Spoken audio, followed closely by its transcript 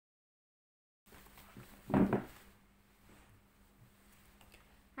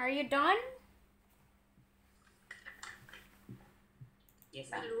you done? Yes,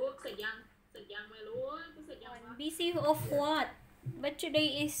 ไม่รู้เสร็จยังไม่รู้เสร็จยังวะ Busy of what? But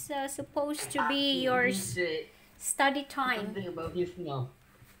today is supposed to be your study time. Something about his now.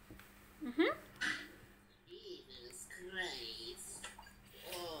 Jesus Christ โ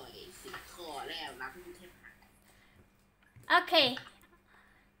อ้ย10 ข้อแล้วนะพี่เทพ Okay,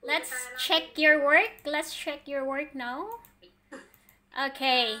 let's check your work. Let's check your work now.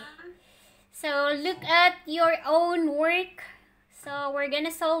 Okay, so look at your own work. So we're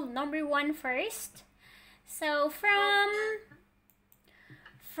gonna solve number 1 first. So from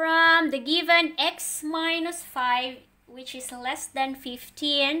the given x minus 5, which is less than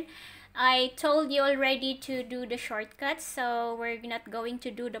 15, I told you already to do the shortcut, so we're not going to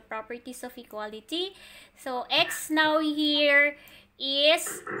do the properties of equality. So x now here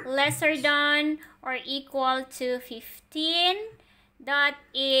is lesser than or equal to 15. That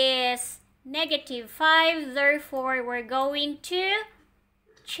is negative 5. Therefore, we're going to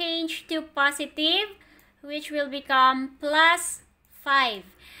change to positive, which will become plus 5.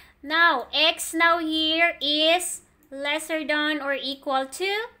 Now, x now here is lesser than or equal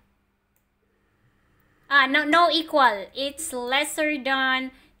to no equal. It's lesser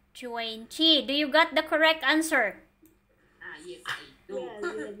than 20. Do you got the correct answer? Yes I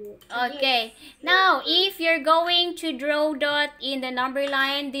do Okay. Now, if you're going to draw dot in the number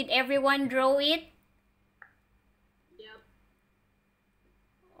line, did everyone draw it? Yep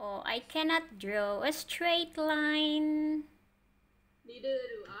Oh, I cannot draw a straight line. ดีดื้อ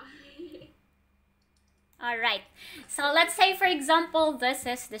ดูอ่ะ Alright, so let's say for example this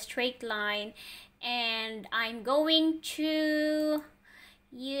is the straight line and I'm going to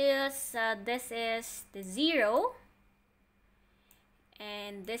use this is the 0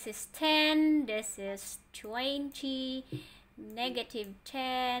 and this is 10, this is 20, negative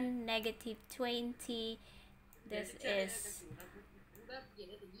 10, negative 20, this is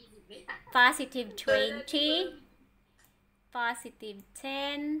positive 20, positive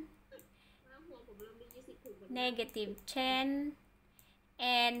 10, negative 10,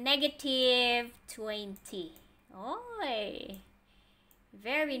 and negative 20. Oh,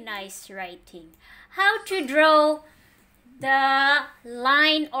 very nice writing. How to draw the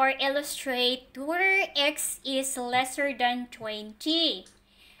line or illustrate where x is lesser than 20?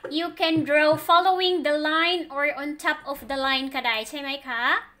 You can draw following the line or on top of the line ก็ได้ใช่ไหมคะ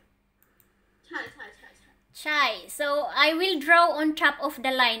ใช่ ใช่ so I will draw on top of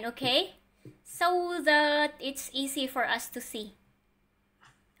the line, okay? So that it's easy for us to see.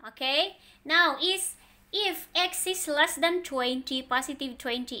 Okay? Now, if x is less than 20, positive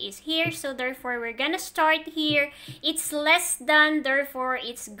 20 is here, so therefore we're gonna start here. It's less than, therefore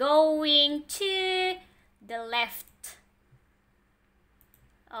it's going to the left.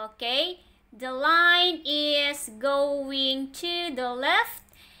 Okay? The line is going to the left.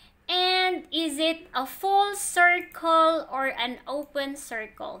 And is it a full circle or an open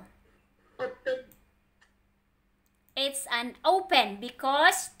circle? open It's an open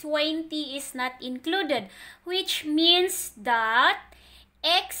because 20 is not included, which means that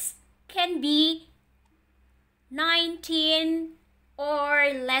x can be 19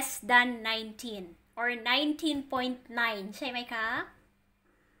 or less than 19 or 19.9 ใช่ไหมคะ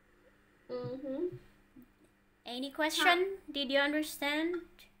Any question? Did you understand?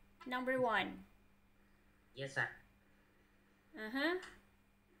 Number 1. Yes, sir.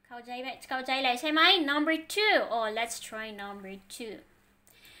 เข้าใจเลยใช่ไหม Number 2. Oh, let's try number 2.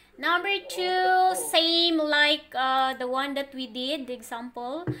 Number 2, same like the one that we did, the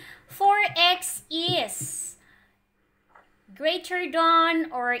example. 4x is greater than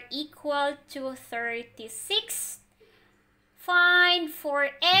or equal to 36. Find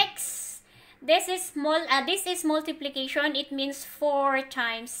 4x. This is multiplication. It means 4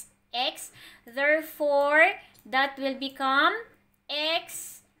 times x. Therefore, that will become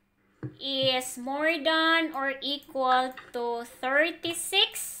x is more than or equal to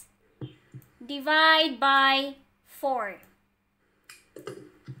 36. Divide by 4.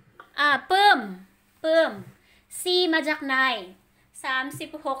 ปึ้ม c มาจากไหน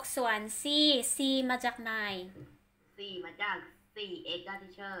 36 ส่วน c มาจากไหน 4 มาจาก 4x ก็ที่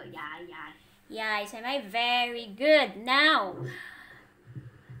เชอร์ย้าย ยายใช่ไหม very good. Now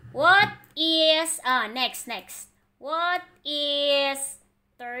what is next what is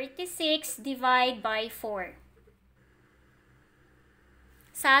 36 divided by 4?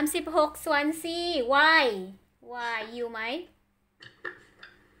 36 ส่วน c y อยู่ไหม 9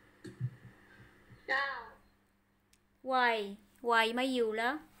 y ไม่อยู่แล้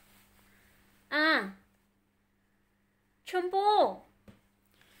วชมพู่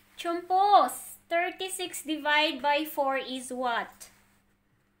Chumpo, 36 divided by 4 is what?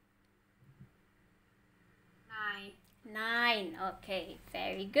 9. Okay,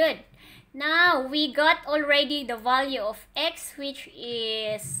 very good. Now, we got already the value of x, which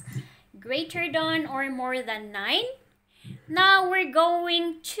is greater than or more than 9. Now, we're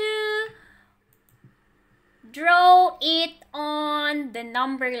going to draw it on the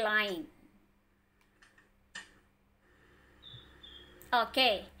number line.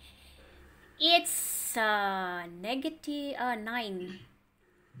 Okay. It's negative 9.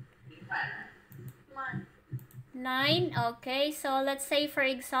 9. Okay, so let's say, for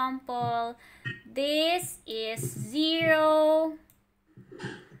example, this is 0,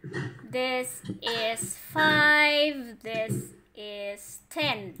 this is 5, this is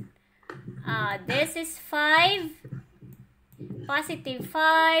 10. This is 5, positive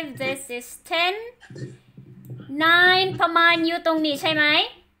 5, this is 10. 9 ประมาณอยู่ตรงนี้ใช่ไหม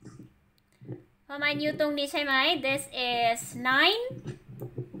ประมาณอยู่ตรงนี้ใช่ไหม This is 9.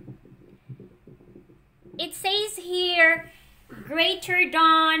 It says here greater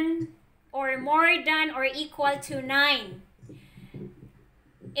than or more than or equal to 9.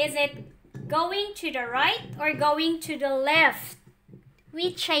 Is it going to the right or going to the left?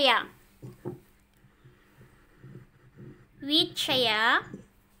 Vichaya. Vichaya.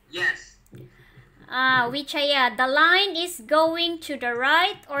 Yes. Vichaya, the line is going to the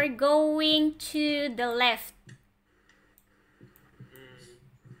right or going to the left?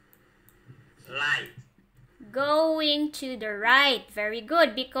 Right. Going to the right. Very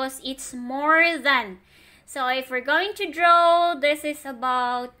good, because it's more than. So if we're going to draw, this is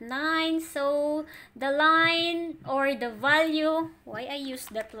about 9. So the line or the value, why I use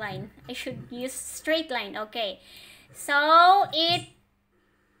that line? I should use straight line. Okay. So it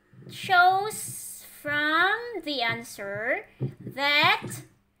shows from the answer that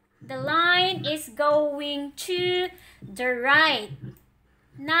the line is going to the right.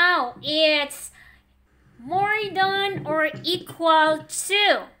 Now it's more than or equal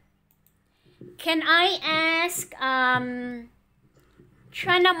to. Can I ask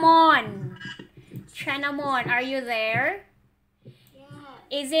Chanamon? Chanamon, are you there? Yeah.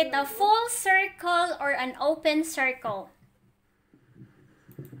 Is it a full circle or an open circle?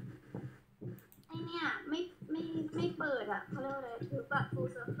 ไอเนี่ยไม่เปิดอ่ะเขาเรียกว่าอะไรคือแบบ full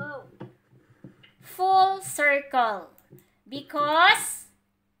circle Full circle. Because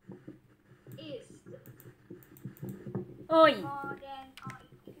is Oi. more than or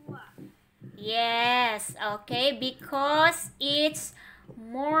equal. Yes, okay, because it's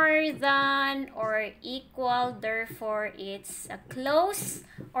more than or equal, therefore it's a close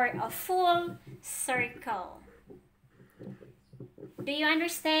or a full circle. Do you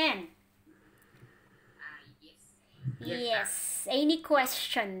understand? Yes. Yes. Any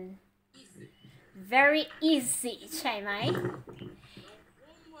question? Easy. Very easy, ใช่ไหม?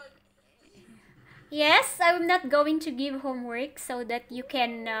 Yes, I'm not going to give homework so that you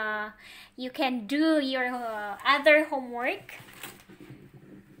can do your other homework.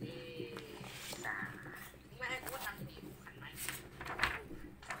 แม่ก็ทำดีขันไหม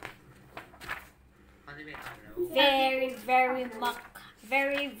เขาจะไปทำแล้ว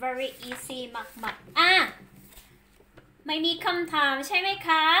Very easy มากไม่มีคำถามใช่ไหมค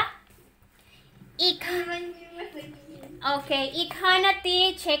ะ อีก Okay, อีก5 นาที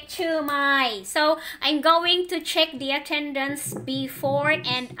เช็คชื่อใหม่ So I'm going to check the attendance before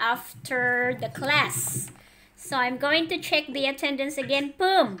and after the class. So I'm going to check the attendance again.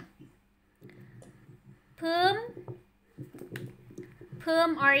 Pum,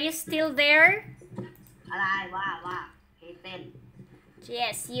 are you still there? อะไรว่าเพเต้น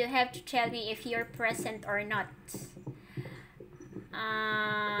Yes, you have to tell me if you're present or not.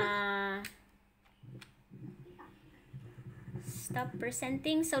 Stop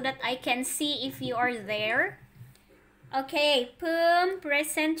presenting so that I can see if you are there. Okay, Pum,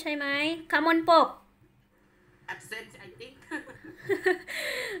 present ใช่ไหม Come on, Pop. absent I think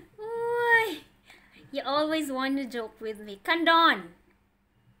Oy, you always want to joke with me. Kandon,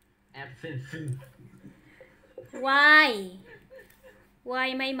 absent why? Why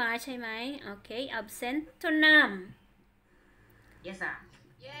ไม่มาใช่ไหม Okay, absent. Tonam, yes sir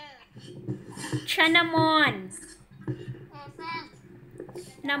yeah Chanamon, present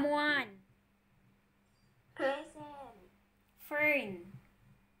Namwan, present Fern,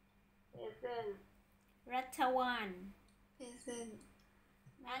 present Ratawan, present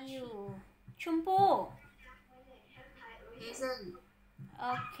Mayu, Chumpo. present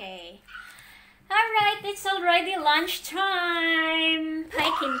Okay. Alright, it's already lunchtime.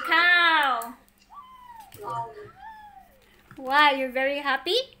 Hiking cow. Wow, you're very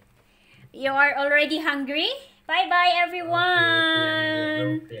happy? You are already hungry? Bye-bye, โอเคเตรียม everyone. ลู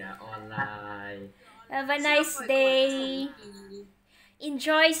กเสียออนไลน์ Have a nice day.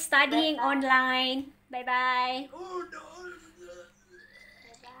 Enjoy studying online. Bye-bye.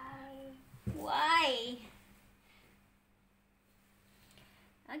 Bye. Why?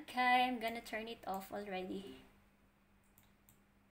 Okay, I'm gonna turn it off already.